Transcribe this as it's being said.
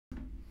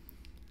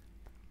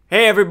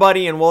Hey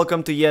everybody, and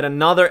welcome to yet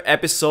another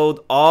episode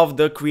of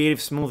the Creative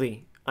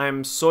Smoothie.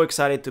 I'm so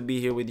excited to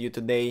be here with you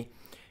today.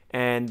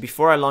 And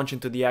before I launch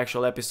into the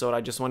actual episode,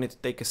 I just wanted to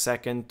take a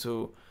second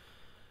to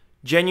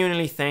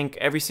genuinely thank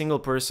every single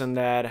person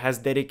that has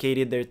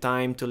dedicated their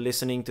time to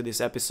listening to these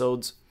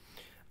episodes.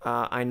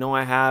 I know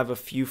I have a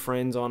few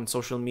friends on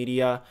social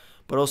media,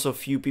 but also a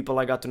few people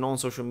I got to know on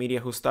social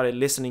media who started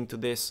listening to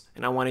this,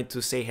 and I wanted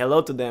to say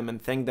hello to them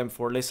and thank them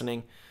for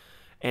listening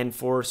and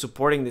for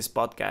supporting this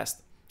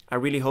podcast. I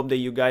really hope that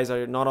you guys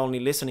are not only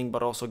listening,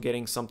 but also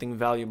getting something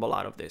valuable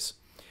out of this.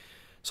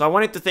 So I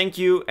wanted to thank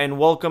you and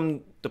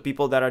welcome the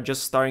people that are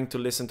just starting to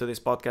listen to this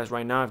podcast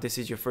right now. If this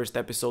is your first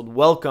episode,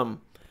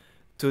 welcome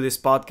to this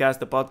podcast,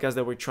 the podcast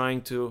that we're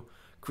trying to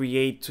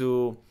create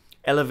to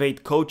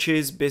elevate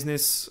coaches,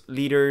 business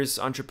leaders,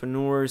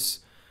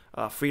 entrepreneurs,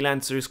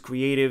 freelancers,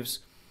 creatives,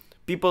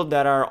 people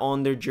that are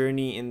on their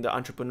journey in the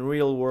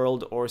entrepreneurial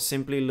world or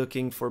simply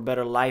looking for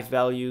better life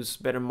values,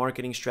 better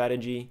marketing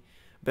strategy,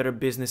 better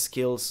business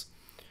skills.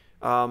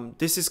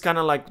 This is kind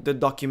of like the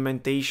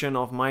documentation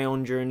of my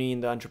own journey in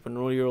the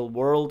entrepreneurial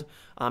world.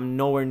 I'm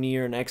nowhere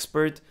near an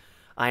expert.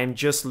 I am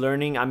just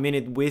learning. I'm in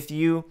it with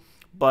you,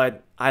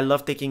 but I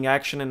love taking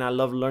action and I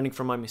love learning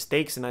from my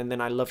mistakes, and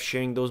then I love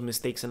sharing those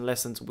mistakes and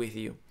lessons with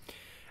you.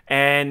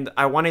 And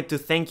I wanted to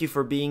thank you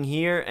for being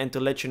here and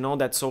to let you know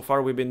that so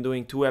far we've been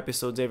doing 2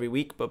 episodes every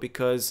week, but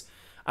because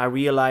I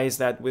realized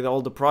that with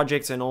all the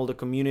projects and all the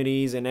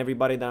communities and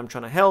everybody that I'm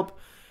trying to help,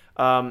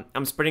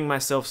 I'm spreading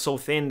myself so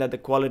thin that the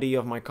quality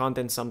of my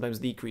content sometimes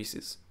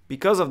decreases.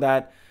 Because of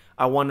that,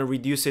 I want to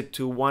reduce it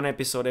to 1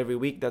 episode every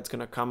week that's going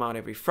to come out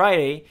every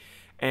Friday.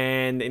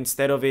 And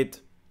instead of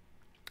it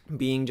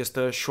being just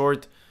a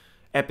short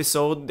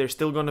episode, they're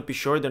still going to be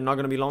short. They're not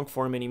going to be long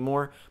form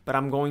anymore. But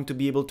I'm going to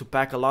be able to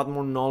pack a lot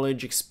more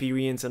knowledge,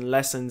 experience, and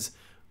lessons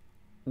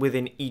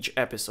within each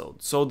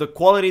episode. So the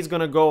quality is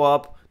going to go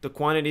up. The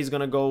quantity is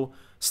going to go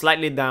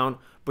slightly down.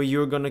 But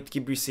you're going to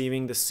keep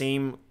receiving the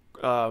same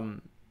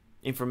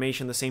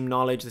information, the same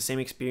knowledge, the same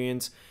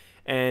experience,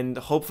 and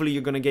hopefully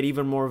you're going to get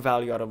even more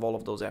value out of all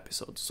of those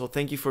episodes. So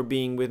thank you for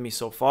being with me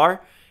so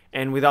far.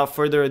 And without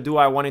further ado,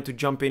 I wanted to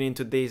jump in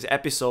into today's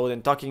episode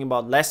and talking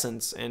about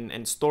lessons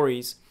and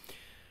stories.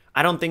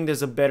 I don't think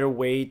there's a better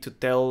way to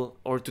tell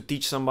or to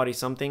teach somebody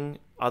something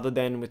other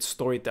than with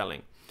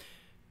storytelling.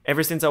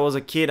 Ever since I was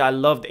a kid, I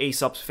loved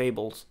Aesop's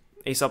fables.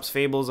 Aesop's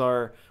fables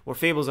are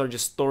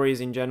just stories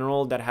in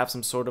general that have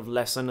some sort of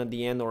lesson at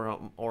the end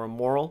or a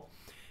moral.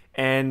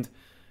 And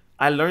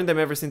I learned them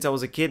ever since I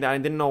was a kid. I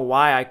didn't know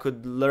why. I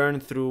could learn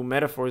through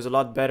metaphors a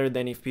lot better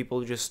than if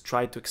people just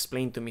tried to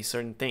explain to me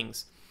certain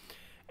things.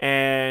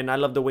 And I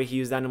love the way he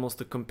used animals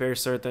to compare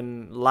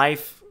certain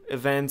life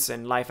events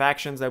and life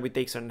actions that we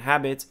take, certain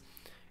habits.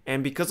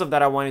 And because of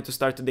that, I wanted to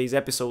start today's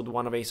episode,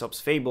 one of Aesop's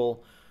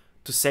fable,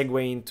 to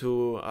segue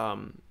into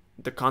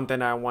the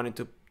content I wanted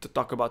to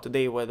talk about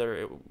today,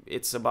 whether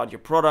it's about your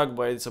product,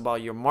 whether it's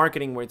about your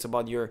marketing, whether it's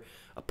about your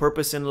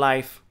purpose in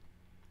life.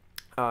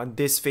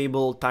 This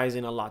fable ties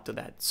in a lot to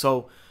that.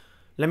 So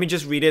let me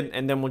just read it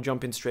and then we'll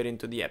jump in straight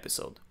into the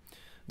episode.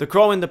 The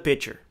Crow and the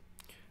Pitcher.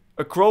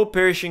 A crow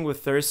perishing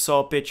with thirst saw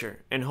a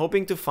pitcher, and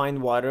hoping to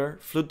find water,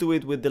 flew to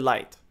it with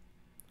delight.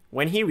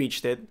 When he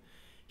reached it,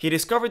 he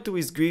discovered to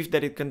his grief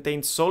that it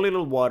contained so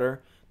little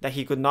water that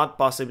he could not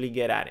possibly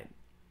get at it.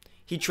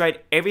 He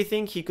tried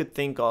everything he could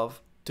think of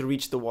to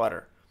reach the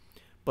water,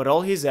 but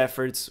all his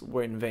efforts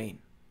were in vain.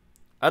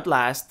 At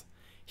last,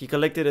 he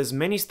collected as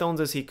many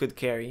stones as he could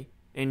carry,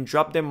 and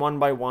dropped them one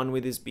by one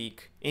with his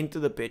beak into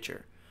the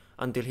pitcher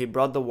until he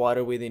brought the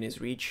water within his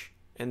reach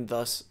and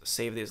thus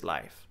saved his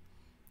life.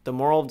 The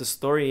moral of the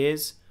story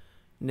is,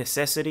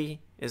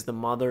 necessity is the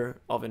mother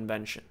of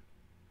invention.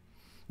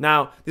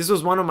 Now, this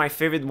was one of my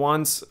favorite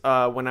ones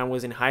when I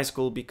was in high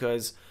school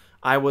because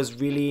I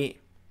was really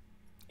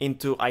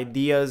into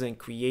ideas and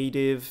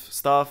creative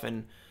stuff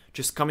and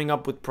just coming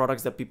up with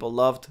products that people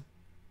loved.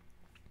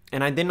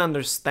 And I didn't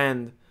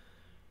understand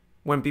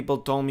when people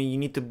told me you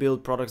need to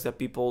build products that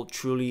people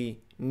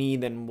truly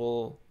need and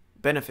will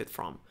benefit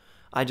from.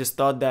 I just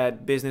thought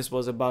that business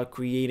was about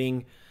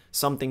creating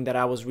something that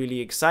I was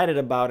really excited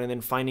about and then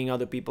finding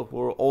other people who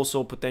were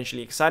also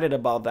potentially excited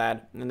about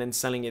that and then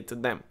selling it to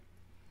them.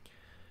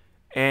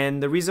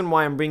 And the reason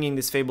why I'm bringing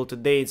this fable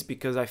today is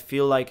because I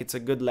feel like it's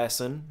a good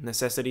lesson.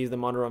 Necessity is the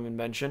mother of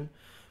invention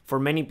for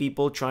many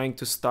people trying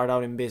to start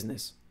out in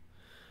business.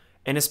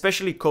 And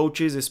especially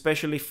coaches,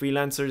 especially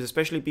freelancers,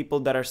 especially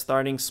people that are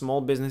starting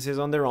small businesses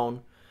on their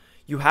own,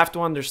 you have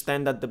to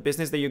understand that the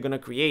business that you're going to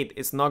create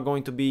is not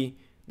going to be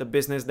the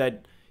business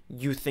that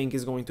you think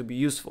is going to be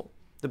useful.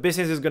 The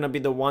business is going to be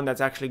the one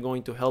that's actually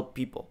going to help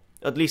people.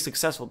 At least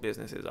successful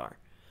businesses are.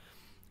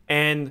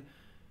 And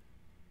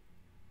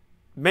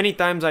many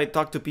times I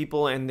talk to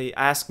people and they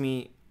ask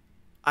me,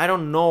 I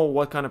don't know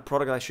what kind of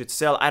product I should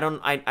sell.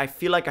 I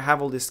feel like I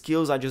have all the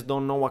skills. I just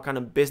don't know what kind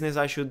of business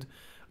I should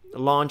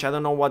launch. I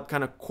don't know what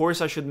kind of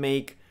course I should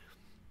make.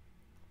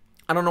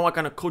 I don't know what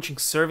kind of coaching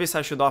service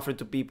I should offer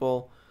to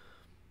people.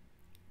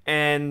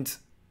 And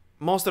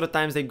most of the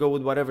times they go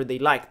with whatever they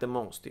like the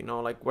most,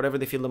 like whatever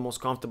they feel the most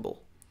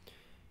comfortable.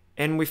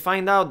 And we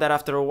find out that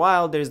after a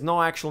while, there's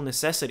no actual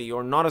necessity,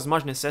 or not as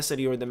much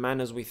necessity or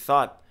demand as we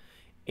thought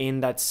in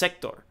that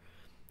sector.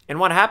 And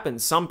what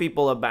happens? Some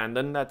people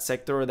abandon that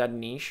sector or that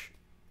niche,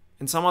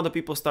 and some other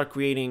people start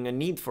creating a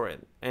need for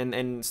it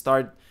and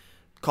start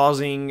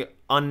causing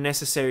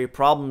unnecessary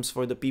problems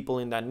for the people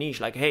in that niche.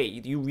 Like, hey,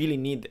 you really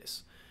need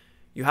this.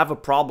 You have a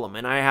problem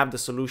and I have the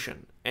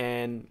solution.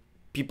 And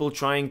people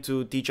trying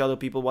to teach other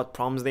people what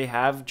problems they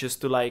have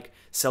just to like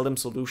sell them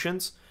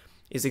solutions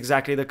is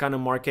exactly the kind of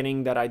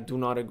marketing that I do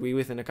not agree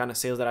with, and the kind of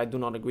sales that I do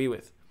not agree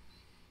with.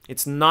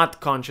 It's not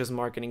conscious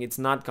marketing. It's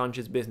not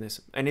conscious business.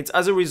 And it's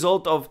as a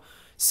result of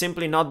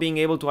simply not being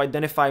able to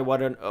identify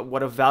what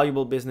a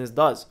valuable business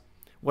does.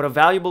 What a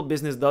valuable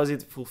business does,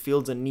 it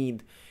fulfills a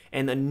need.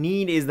 And a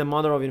need is the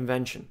mother of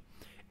invention.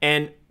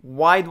 And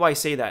why do I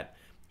say that?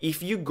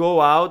 If you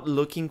go out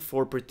looking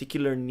for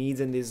particular needs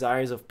and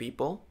desires of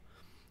people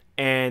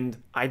and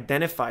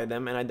identify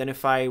them and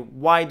identify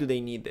why do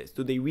they need this?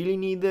 Do they really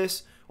need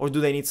this? Or do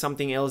they need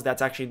something else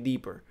that's actually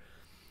deeper?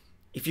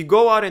 If you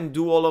go out and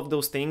do all of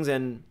those things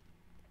and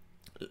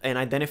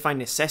identify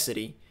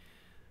necessity,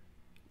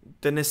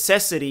 the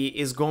necessity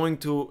is going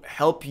to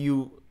help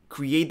you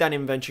create that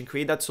invention,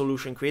 create that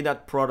solution, create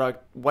that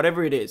product,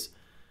 whatever it is,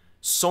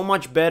 so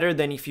much better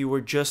than if you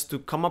were just to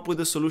come up with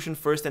a solution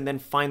first and then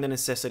find the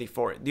necessity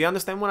for it. Do you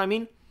understand what I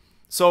mean?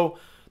 So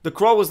the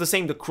crow was the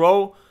same. The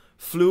crow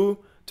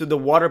flew to the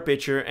water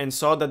pitcher and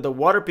saw that the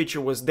water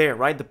pitcher was there,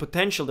 right? The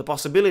potential, the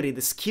possibility,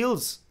 the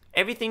skills,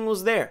 everything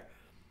was there.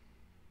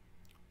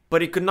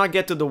 But it could not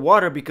get to the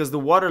water because the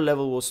water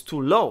level was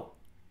too low,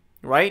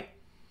 right?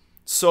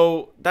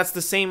 So that's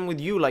the same with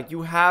you. Like,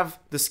 you have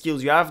the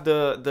skills, you have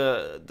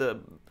the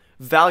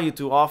value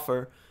to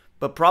offer,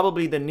 but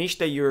probably the niche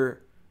that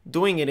you're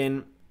doing it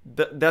in,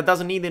 that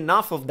doesn't need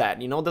enough of that,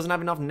 doesn't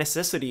have enough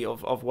necessity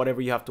of whatever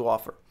you have to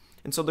offer.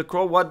 And so the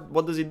crow,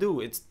 what does it do?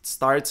 It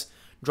starts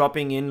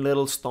dropping in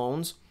little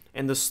stones,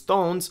 and the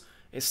stones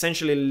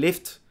essentially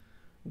lift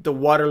the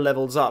water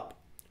levels up.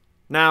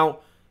 Now,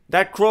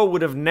 that crow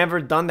would have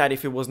never done that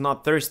if it was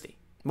not thirsty.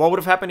 What would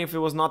have happened if it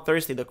was not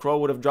thirsty? The crow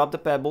would have dropped the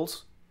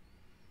pebbles.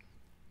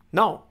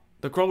 No,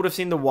 the crow would have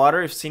seen the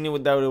water, seen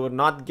it that it would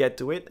not get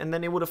to it, and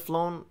then it would have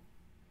flown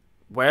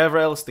wherever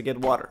else to get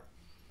water,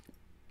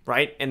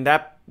 right? And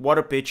that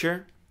water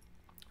pitcher,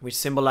 which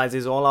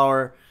symbolizes all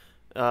our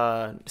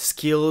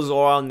skills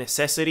or our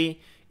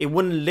necessity, it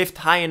wouldn't lift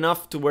high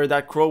enough to where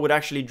that crow would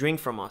actually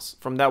drink from us,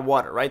 from that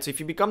water, right? So if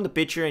you become the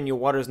pitcher and your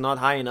water is not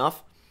high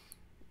enough,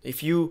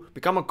 if you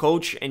become a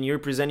coach and you're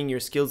presenting your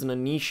skills in a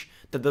niche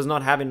that does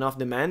not have enough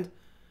demand,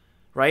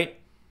 right?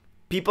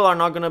 People are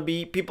not going to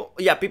be, people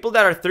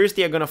that are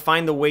thirsty are going to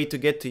find a way to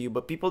get to you,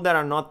 but people that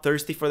are not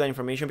thirsty for that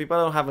information, people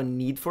that don't have a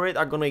need for it,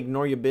 are going to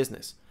ignore your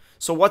business.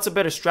 So what's a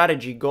better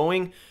strategy?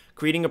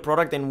 Creating a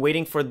product and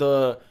waiting for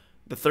the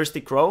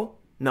thirsty crow?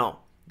 No.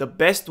 The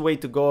best way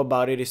to go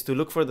about it is to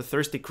look for the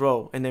thirsty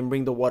crow and then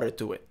bring the water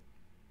to it.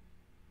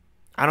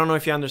 I don't know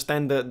if you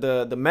understand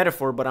the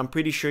metaphor, but I'm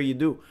pretty sure you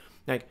do.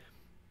 Like,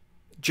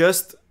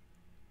 just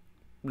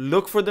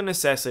look for the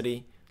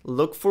necessity,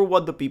 look for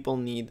what the people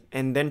need,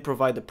 and then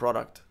provide the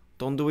product.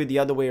 Don't do it the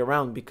other way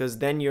around, because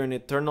then you're in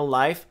eternal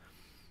life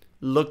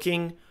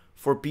looking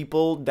for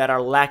people that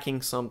are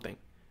lacking something.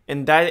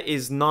 And that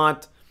is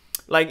not...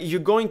 Like, you're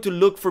going to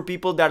look for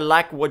people that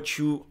lack what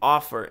you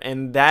offer,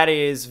 and that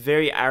is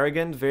very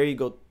arrogant, very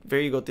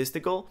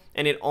egotistical,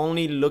 and it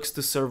only looks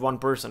to serve one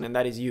person, and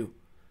that is you.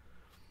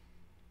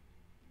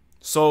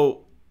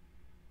 So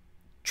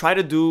try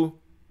to do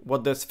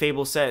what this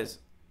fable says.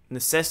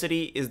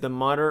 Necessity is the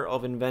mother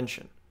of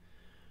invention.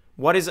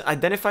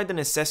 Identify the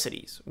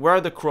necessities. Where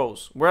are the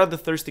crows? Where are the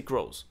thirsty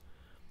crows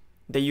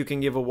that you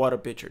can give a water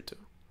pitcher to?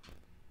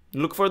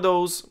 Look for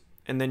those,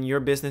 and then your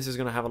business is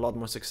going to have a lot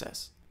more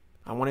success.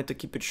 I wanted to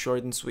keep it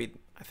short and sweet.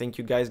 I think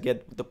you guys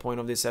get the point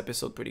of this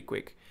episode pretty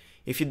quick.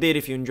 If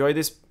you enjoyed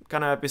this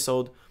kind of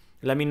episode,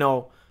 let me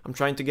know. I'm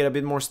trying to get a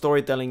bit more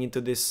storytelling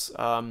into this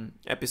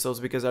episodes,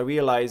 because I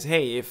realize,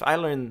 hey, if I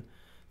learn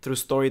through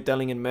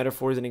storytelling and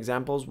metaphors and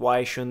examples,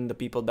 why shouldn't the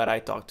people that I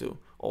talk to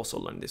also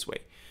learn this way?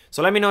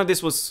 So let me know if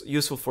this was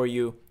useful for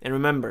you. And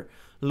remember,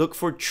 look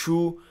for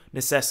true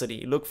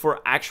necessity. Look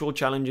for actual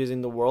challenges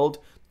in the world.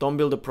 Don't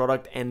build a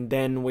product and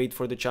then wait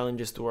for the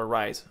challenges to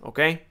arise,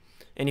 okay?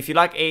 And if you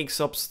like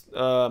Aesop's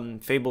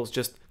fables,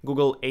 just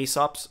Google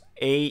Aesop's,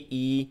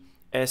 A-E-S-O-P.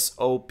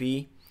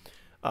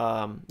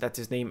 That's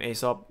his name,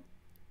 Aesop.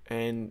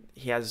 And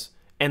he has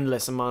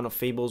endless amount of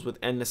fables with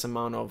endless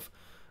amount of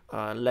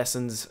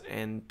lessons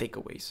and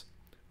takeaways.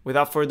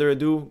 Without further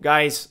ado,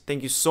 guys,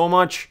 thank you so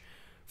much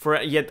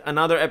for yet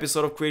another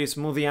episode of Creative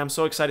Smoothie. I'm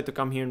so excited to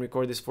come here and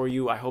record this for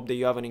you. I hope that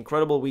you have an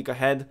incredible week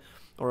ahead,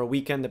 or a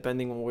weekend,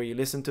 depending on where you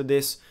listen to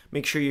this.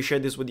 Make sure you share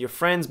this with your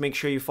friends. Make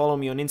sure you follow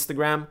me on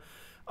Instagram.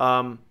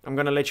 I'm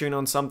going to let you in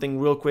on something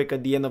real quick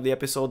at the end of the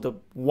episode. The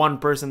one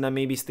person that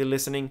may be still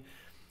listening,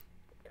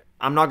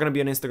 I'm not going to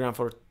be on Instagram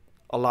for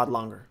a lot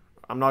longer.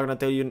 I'm not going to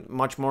tell you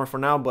much more for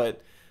now,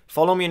 but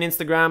follow me on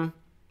Instagram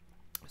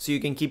so you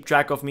can keep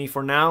track of me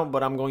for now.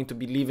 But I'm going to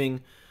be leaving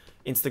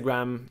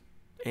Instagram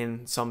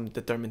in some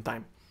determined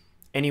time.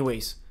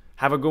 Anyways,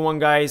 have a good one,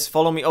 guys.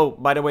 Follow me. Oh,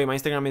 by the way, my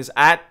Instagram is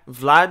at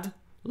Vlad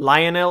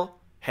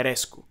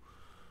Herescu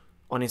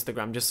on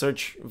Instagram. Just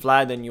search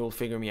Vlad and you will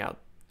figure me out.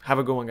 Have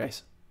a good one,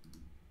 guys.